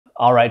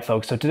Alright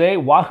folks, so today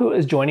Wahoo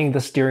is joining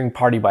the steering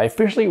party by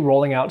officially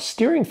rolling out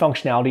steering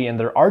functionality in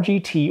their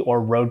RGT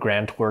or Road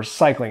Grand Tour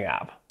cycling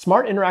app.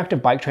 Smart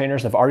interactive bike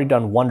trainers have already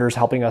done wonders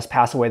helping us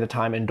pass away the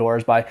time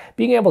indoors by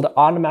being able to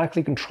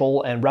automatically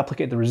control and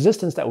replicate the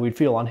resistance that we'd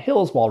feel on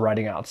hills while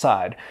riding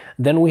outside.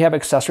 Then we have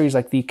accessories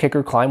like the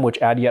KICKR Climb,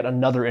 which add yet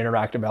another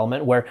interactive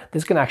element where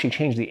this can actually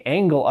change the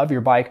angle of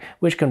your bike,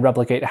 which can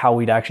replicate how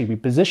we'd actually be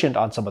positioned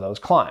on some of those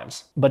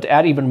climbs. But to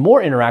add even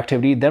more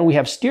interactivity, then we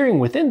have steering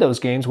within those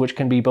games, which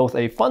can be both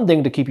a fun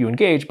thing to keep you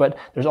engaged, but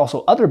there's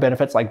also other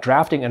benefits like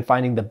drafting and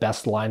finding the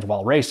best lines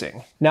while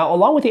racing. Now,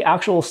 along with the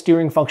actual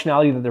steering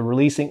functionality that they're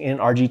releasing in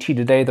RGT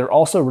today, they're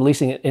also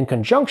releasing it in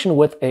conjunction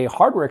with a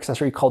hardware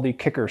accessory called the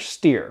KICKR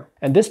Steer.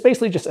 And this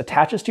basically just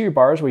attaches to your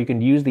bars where you can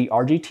use the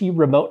RGT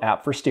remote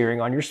app for steering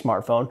on your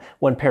smartphone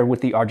when paired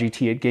with the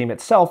RGT game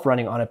itself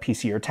running on a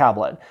PC or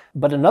tablet.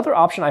 But another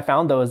option I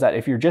found though is that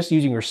if you're just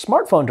using your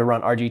smartphone to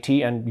run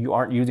RGT and you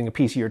aren't using a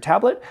PC or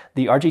tablet,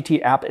 the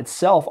RGT app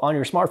itself on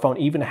your smartphone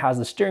even has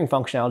the steering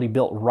functionality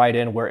built right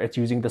in where it's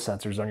using the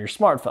sensors on your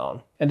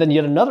smartphone. And then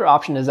yet another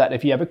option is that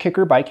if you have a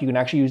KICKR bike, you can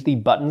actually use the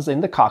buttons in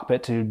the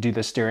cockpit to do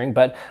the steering.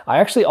 But I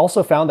actually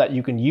also found that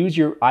you can use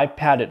your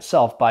iPad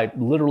itself by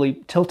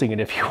literally tilting it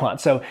if you want.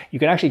 So you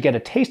can actually get a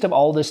taste of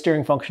all this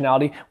steering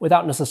functionality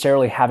without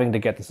necessarily having to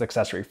get this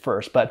accessory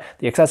first. But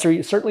the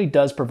accessory certainly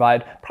does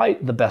provide probably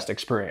the best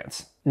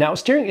experience. Now,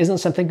 steering isn't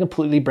something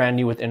completely brand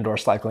new with indoor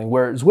cycling,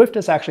 where Zwift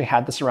has actually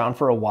had this around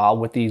for a while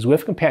with the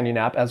Zwift Companion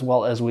app as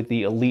well as with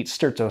the Elite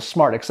Sterzo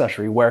Smart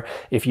accessory, where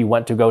if you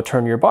went to go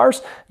turn your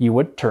bars, you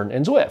would turn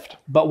in Zwift.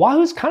 But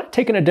Wahoo's kind of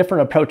taken a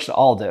different approach to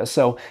all this.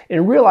 So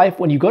in real life,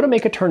 when you go to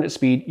make a turn at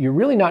speed, you're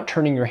really not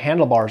turning your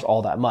handlebars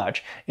all that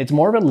much. It's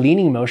more of a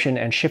leaning motion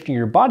and shifting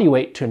your body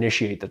weight to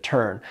initiate the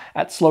turn.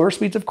 At slower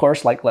speeds, of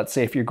course, like let's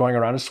say if you're going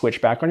around a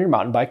switchback on your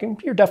mountain bike,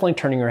 you're definitely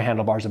turning your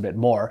handlebars a bit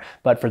more.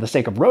 But for the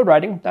sake of road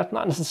riding, that's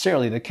not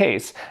necessarily the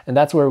case. And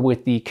that's where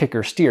with the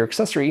KICKR Steer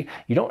accessory,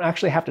 you don't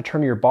actually have to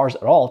turn your bars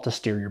at all to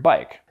steer your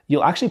bike.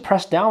 You'll actually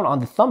press down on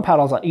the thumb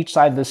paddles on each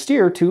side of the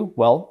steer to,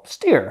 well,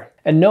 steer.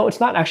 And no, it's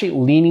not actually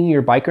leaning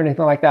your bike or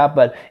anything like that,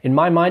 but in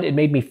my mind, it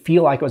made me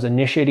feel like I was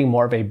initiating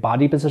more of a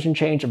body position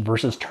change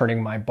versus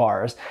turning my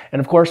bars. And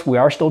of course, we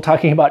are still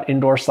talking about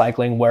indoor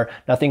cycling where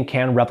nothing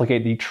can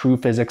replicate the true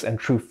physics and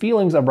true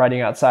feelings of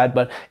riding outside,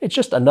 but it's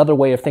just another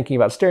way of thinking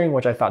about steering,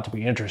 which I thought to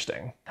be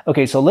interesting.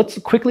 Okay, so let's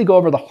quickly go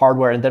over the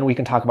hardware and then we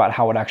can talk about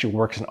how it actually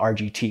works in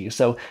RGT.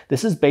 So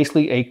this is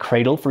basically a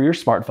cradle for your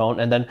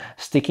smartphone, and then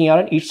sticking out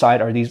on each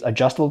side are these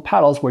adjustable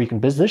paddles where you can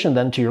position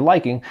them to your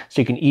liking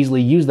so you can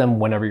easily use them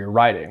whenever you're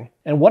riding.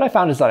 And what I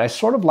found is that I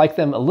sort of like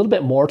them a little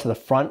bit more to the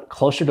front,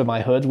 closer to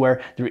my hoods, where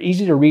they're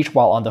easy to reach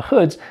while on the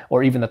hoods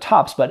or even the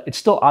tops, but it's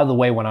still out of the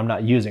way when I'm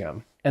not using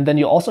them. And then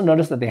you'll also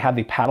notice that they have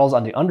the paddles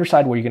on the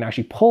underside where you can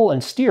actually pull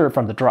and steer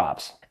from the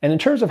drops. And in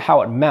terms of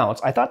how it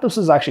mounts, I thought this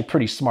was actually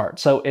pretty smart.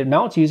 So it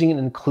mounts using an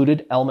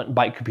included element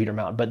bike computer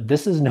mount, but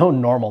this is no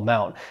normal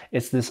mount.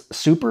 It's this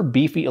super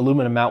beefy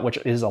aluminum mount, which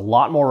is a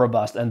lot more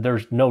robust, and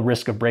there's no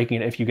risk of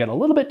breaking it if you get a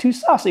little bit too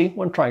saucy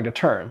when trying to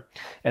turn.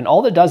 And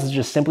all it does is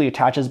just simply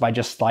attaches by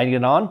just sliding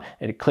it on,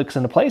 and it clicks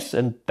into place,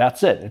 and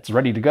that's it. It's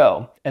ready to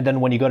go. And then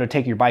when you go to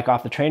take your bike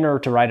off the trainer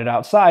to ride it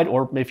outside,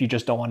 or if you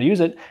just don't want to use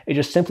it, it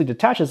just simply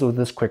detaches with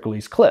this quick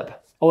release clip.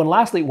 Oh, and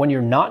lastly, when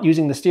you're not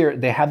using the steer,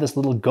 they have this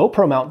little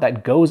GoPro mount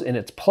that goes in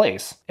its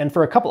place. And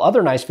for a couple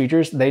other nice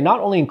features, they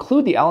not only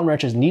include the Allen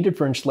wrenches needed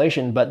for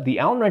installation, but the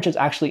Allen wrenches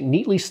actually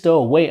neatly stow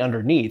away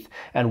underneath.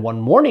 And one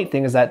more neat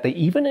thing is that they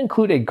even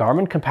include a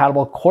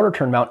Garmin-compatible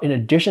quarter-turn mount in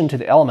addition to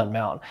the element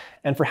mount.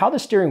 And for how the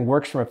steering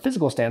works from a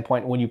physical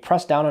standpoint, when you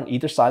press down on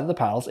either side of the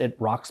paddles, it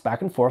rocks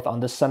back and forth on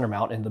this center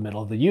mount in the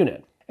middle of the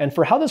unit. And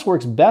for how this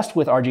works best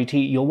with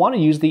RGT, you'll want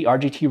to use the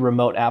RGT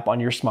remote app on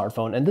your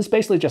smartphone, and this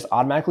basically just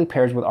automatically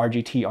pairs with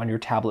RGT on your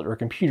tablet or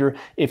computer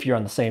if you're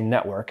on the same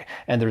network.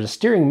 And there's a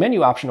steering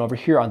menu option over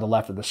here on the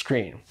left of the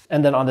screen.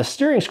 And then on the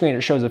steering screen,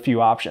 it shows a few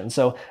options.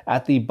 So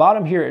at the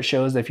bottom here, it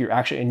shows if you're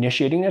actually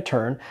initiating a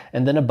turn,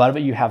 and then above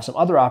it, you have some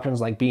other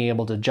options like being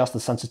able to adjust the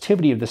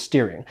sensitivity of the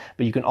steering.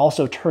 But you can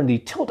also turn the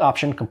tilt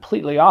option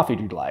completely off if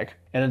you'd like.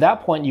 And at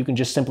that point, you can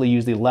just simply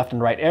use the left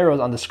and right arrows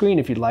on the screen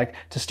if you'd like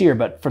to steer.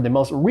 But for the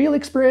most real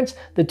experience,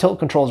 the tilt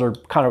controls are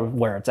kind of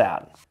where it's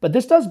at. But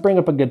this does bring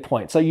up a good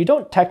point. So you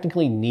don't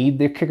technically need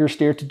the KICKR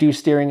Steer to do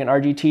steering in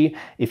RGT.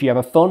 If you have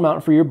a phone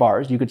mount for your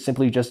bars, you could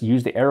simply just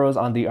use the arrows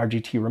on the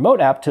RGT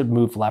remote app to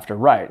move left or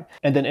right.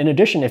 And then in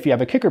addition, if you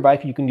have a KICKR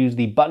bike, you can use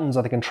the buttons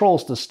on the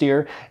controls to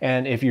steer.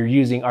 And if you're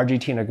using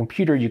RGT on a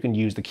computer, you can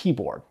use the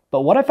keyboard.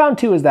 But what I found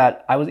too is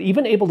that I was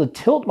even able to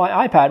tilt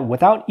my iPad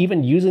without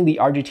even using the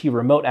RGT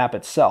remote app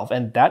itself,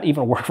 and that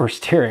even worked for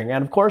steering.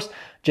 And of course,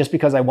 just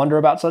because I wonder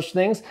about such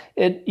things,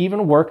 it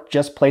even worked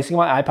just placing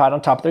my iPad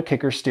on top of the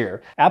KICKR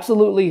Steer.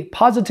 Absolutely,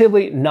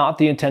 positively not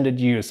the intended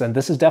use, and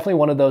this is definitely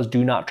one of those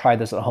do not try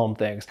this at home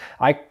things.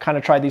 I kind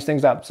of tried these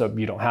things out, so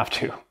you don't have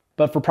to.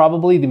 But for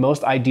probably the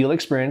most ideal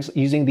experience,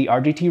 using the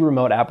RGT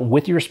remote app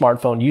with your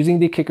smartphone, using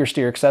the KICKR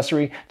Steer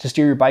accessory to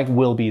steer your bike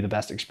will be the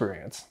best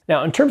experience.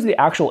 Now, in terms of the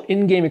actual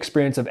in-game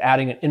experience of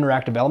adding an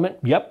interactive element,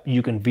 yep,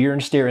 you can veer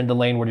and steer in the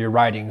lane where you're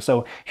riding.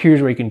 So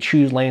here's where you can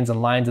choose lanes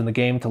and lines in the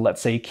game to,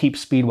 let's say, keep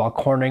speed while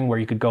cornering, where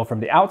you could go from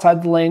the outside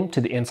of the lane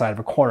to the inside of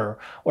a corner.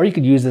 Or you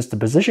could use this to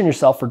position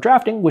yourself for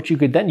drafting, which you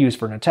could then use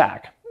for an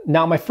attack.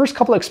 Now, my first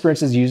couple of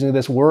experiences using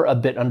this were a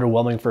bit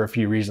underwhelming for a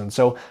few reasons.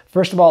 So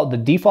first of all, the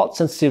default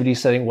sensitivity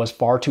setting was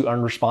far too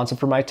unresponsive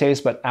for my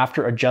taste, but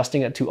after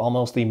adjusting it to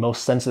almost the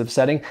most sensitive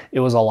setting,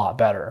 it was a lot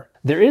better.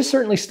 There is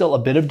certainly still a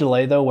bit of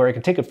delay though, where it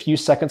can take a few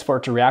seconds for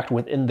it to react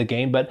within the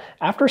game, but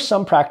after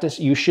some practice,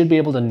 you should be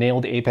able to nail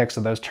the apex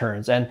of those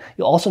turns. And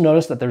you'll also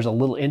notice that there's a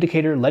little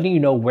indicator letting you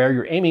know where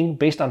you're aiming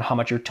based on how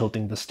much you're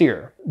tilting the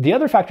steer. The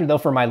other factor though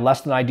for my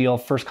less than ideal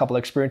first couple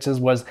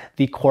experiences was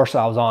the course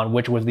I was on,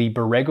 which was the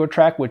Borrego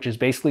track, which is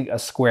basically a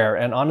square.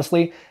 And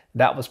honestly,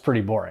 that was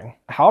pretty boring.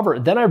 However,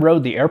 then I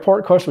rode the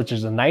airport course, which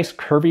is a nice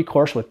curvy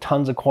course with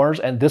tons of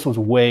corners, and this was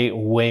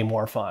way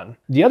more fun.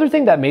 The other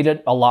thing that made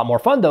it a lot more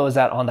fun though is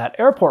that on that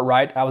airport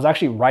ride, I was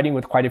actually riding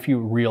with quite a few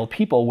real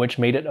people, which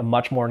made it a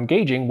much more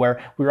engaging,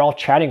 where we were all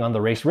chatting on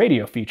the race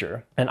radio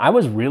feature. And I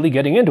was really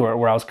getting into it,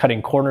 where I was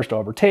cutting corners to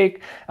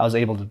overtake, I was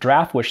able to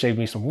draft, which saved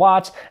me some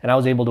watts, and I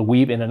was able to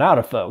weave in and out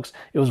of folks.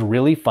 It was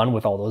really fun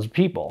with all those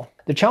people.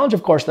 The challenge,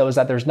 of course, though, is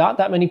that there's not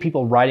that many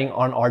people riding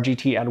on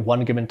RGT at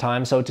one given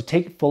time, so to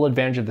take full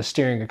advantage of the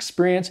steering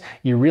experience,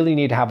 you really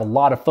need to have a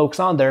lot of folks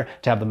on there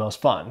to have the most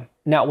fun.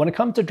 Now, when it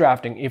comes to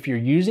drafting, if you're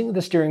using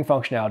the steering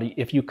functionality,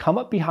 if you come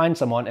up behind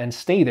someone and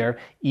stay there,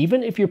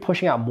 even if you're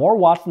pushing out more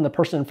watts than the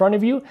person in front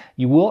of you,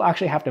 you will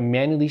actually have to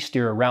manually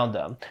steer around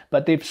them.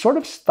 But they've sort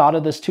of thought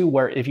of this too,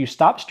 where if you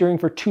stop steering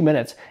for 2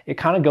 minutes, it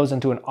kind of goes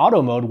into an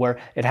auto mode where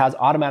it has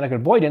automatic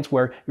avoidance,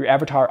 where your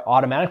avatar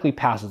automatically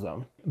passes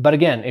them. But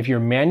again, if you're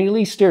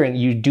manually steering,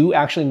 you do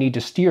actually need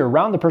to steer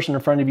around the person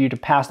in front of you to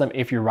pass them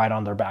if you're right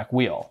on their back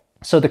wheel.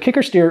 So the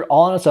KICKR Steer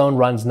all on its own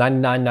runs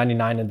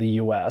 $99.99 in the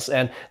US,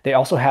 and they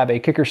also have a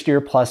KICKR Steer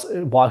plus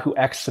Wahoo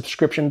X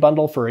subscription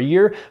bundle for a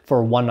year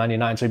for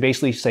 $199, so you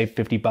basically save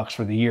 $50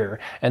 for the year.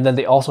 And then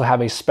they also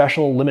have a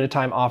special limited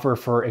time offer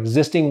for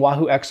existing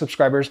Wahoo X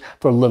subscribers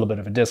for a little bit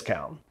of a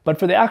discount. But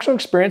for the actual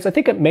experience, I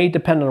think it may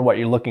depend on what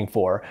you're looking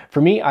for.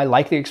 For me, I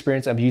like the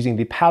experience of using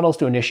the paddles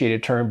to initiate a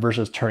turn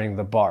versus turning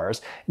the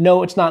bars.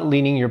 No, it's not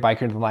leaning your bike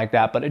or anything like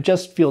that, but it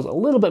just feels a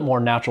little bit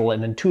more natural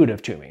and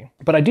intuitive to me.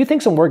 But I do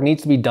think some work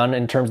needs to be done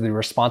in terms of the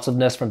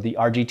responsiveness from the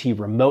RGT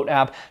remote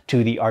app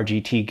to the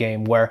RGT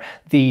game, where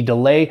the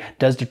delay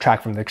does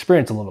detract from the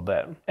experience a little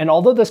bit. And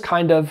although this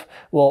kind of,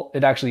 well,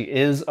 it actually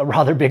is a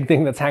rather big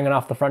thing that's hanging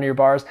off the front of your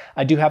bars,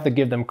 I do have to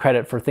give them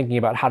credit for thinking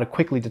about how to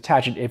quickly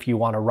detach it if you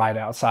want to ride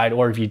outside,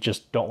 or if you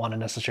just don't want to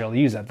necessarily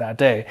use it that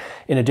day.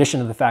 In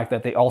addition to the fact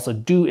that they also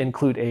do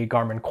include a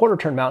Garmin quarter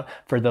turn mount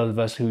for those of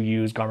us who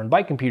use Garmin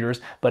bike computers,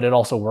 but it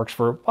also works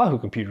for Wahoo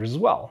computers as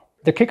well.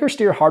 The KICKR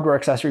Steer hardware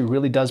accessory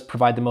really does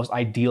provide the most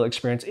ideal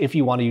experience if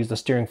you want to use the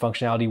steering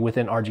functionality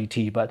within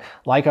RGT, but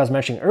like I was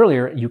mentioning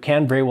earlier, you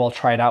can very well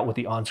try it out with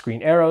the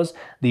on-screen arrows,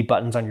 the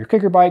buttons on your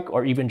KICKR bike,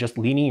 or even just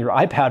leaning your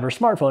iPad or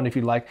smartphone if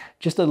you'd like,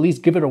 just to at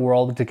least give it a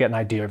whirl to get an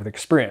idea of the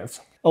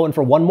experience. Oh, and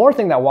for one more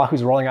thing that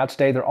Wahoo's rolling out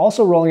today, they're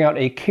also rolling out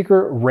a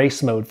KICKR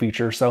Race Mode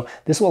feature. So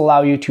this will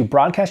allow you to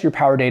broadcast your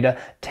power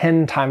data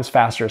 10 times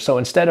faster. So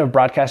instead of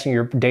broadcasting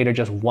your data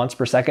just once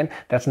per second,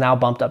 that's now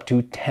bumped up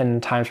to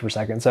 10 times per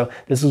second. So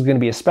this is going to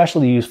be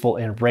especially useful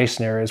in race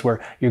scenarios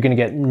where you're going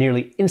to get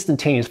nearly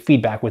instantaneous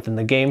feedback within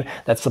the game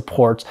that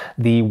supports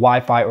the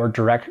Wi-Fi or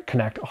direct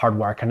connect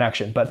hardwire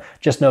connection. But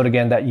just note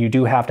again that you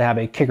do have to have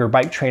a KICKR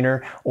bike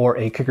trainer or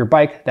a KICKR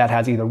bike that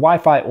has either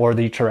Wi-Fi or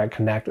the direct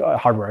connect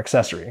hardware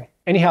accessory.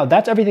 Anyhow,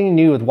 that's everything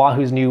new with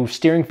Wahoo's new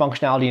steering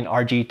functionality in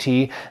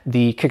RGT,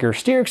 the KICKR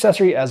Steer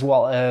accessory, as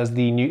well as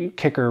the new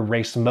KICKR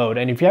Race Mode.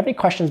 And if you have any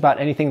questions about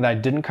anything that I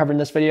didn't cover in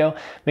this video,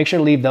 make sure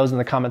to leave those in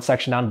the comment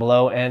section down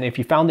below. And if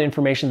you found the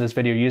information in this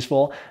video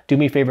useful, do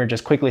me a favor and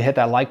just quickly hit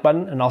that like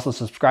button, and also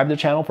subscribe to the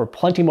channel for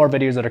plenty more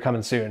videos that are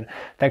coming soon.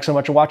 Thanks so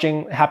much for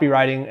watching, happy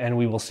riding, and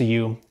we will see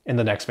you in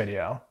the next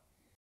video.